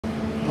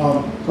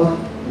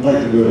I'd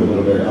like to move a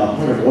little bit.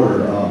 Point of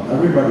order. I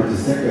remember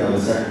distinctly on the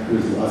second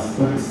cruise, us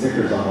putting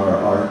stickers on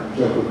our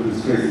JoCo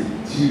Cruise Crazy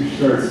 2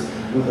 shirts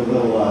with a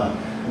little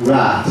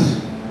raft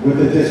with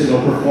the digital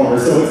performer.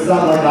 So it's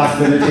not like last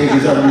minute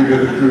changes are new to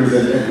the cruise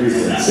and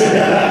recent. It's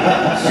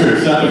true.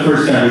 It's not the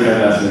first time we've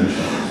had last minute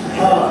changes.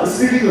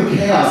 Speaking of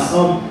chaos,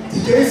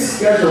 today's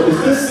schedule, is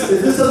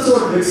this some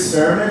sort of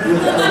experiment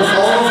with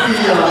all of the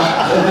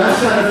events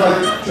kind of like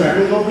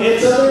trampling over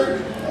each other?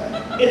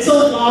 It's a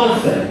lot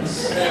of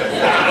things.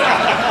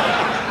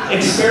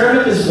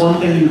 Experiment is one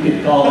thing you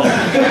could call it.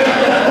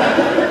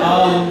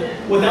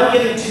 Without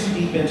getting too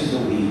deep into the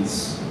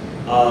weeds,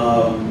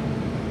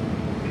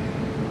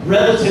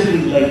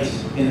 relatively late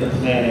in the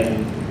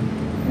planning,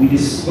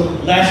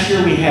 last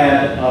year we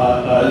had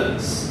a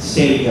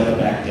stage on the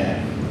back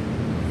deck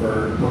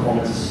for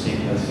performances to take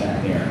place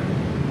back there.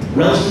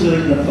 Relatively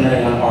late in the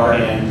planning on our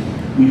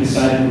end, we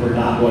decided we were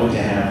not going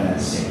to have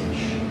that stage.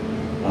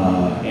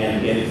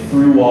 And it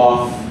threw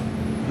off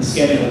the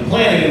schedule and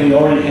planning, and we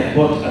already had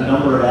booked a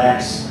number of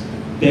acts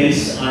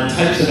based on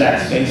types of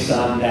acts based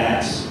on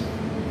that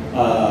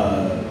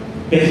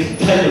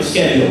type of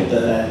schedule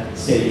that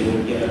stage would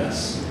have given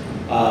us.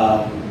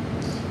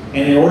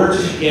 And in order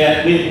to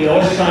get, we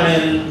always try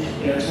and,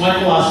 it's my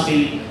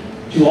philosophy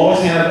to always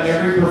have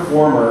every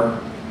performer,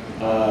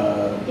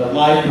 the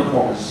live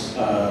performance,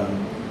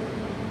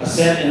 a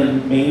set in a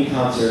main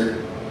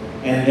concert,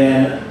 and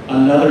then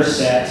another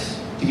set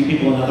to give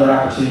people another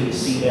opportunity to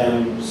see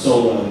them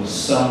solo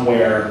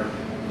somewhere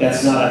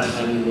that's not a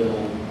tiny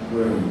little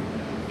room.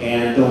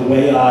 And the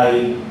way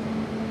I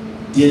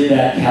did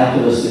that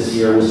calculus this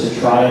year was to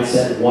try and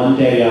set one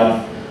day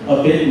up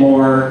a bit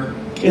more.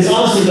 It's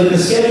honestly, but the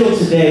schedule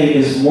today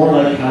is more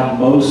like how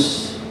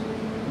most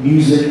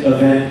music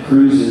event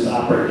cruises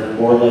operate. They're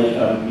more like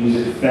a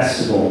music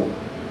festival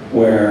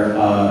where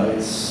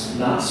it's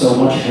not so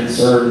much a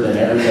concern that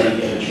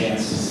everybody get a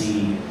chance to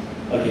see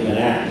a given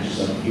act. It's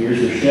just like, here's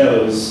your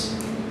shows,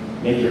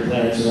 make your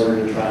plans in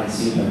order to try and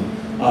see them.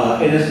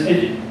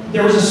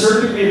 There was a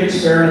certain degree of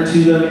experiment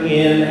to them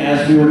in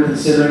as we were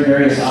considering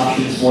various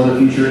options for the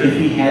future if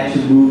we had to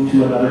move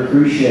to another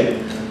cruise ship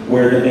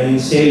where the main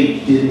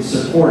stage didn't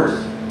support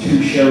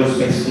 2 shows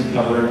basically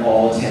covering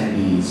all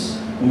attendees.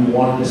 We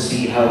wanted to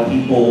see how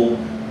people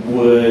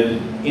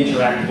would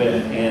interact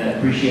with and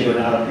appreciate or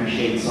not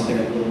appreciate something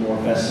a little more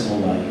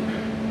festival-like.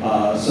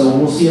 So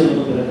we'll see a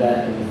little bit of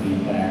that in the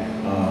feedback.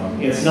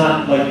 It's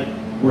not like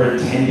we're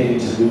intending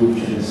to move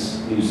to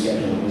this new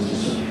schedule. It was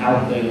just sort of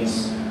how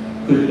things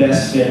could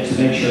best fit to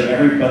make sure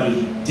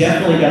everybody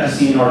definitely got to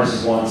see an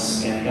artist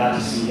once and got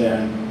to see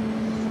them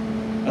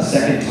a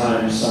second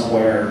time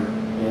somewhere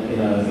in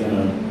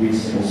a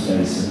reasonable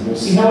space. And we'll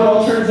see how it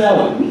all turns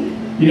out.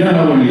 You know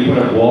how when you put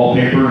up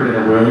wallpaper in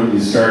a room, you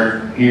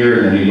start here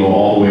and then you go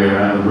all the way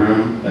around the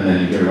room and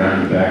then you get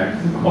around the back? It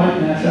doesn't quite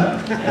match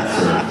up.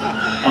 That's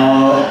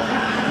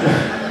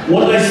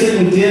one nice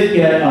thing we did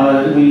get,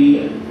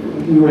 we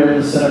were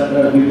able to set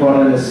up, we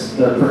brought in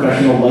the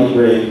professional light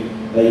rig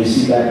that you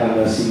see back on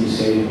the CU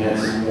stage. We had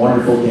some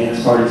wonderful dance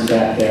parties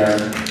back there.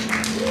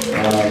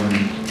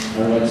 I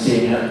like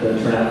seeing how the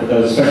turnout for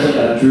those,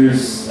 especially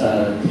Drew's.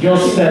 Did you all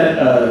see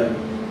that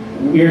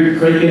weird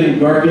Kraken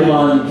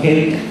Gargulon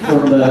cake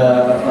from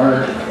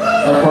our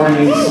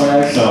party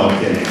slides? So,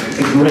 okay. It's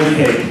a great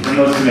cake. The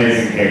most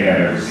amazing cake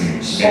I've ever seen.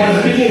 Oh,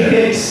 speaking of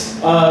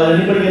cakes,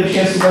 anybody get a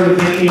chance to go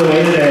to Cake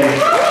away today?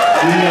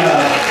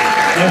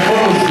 My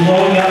phone was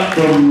blowing up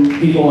from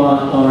people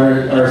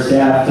on our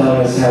staff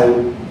telling us how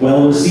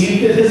well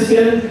received it has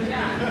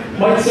been.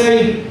 Might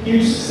say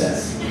huge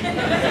success.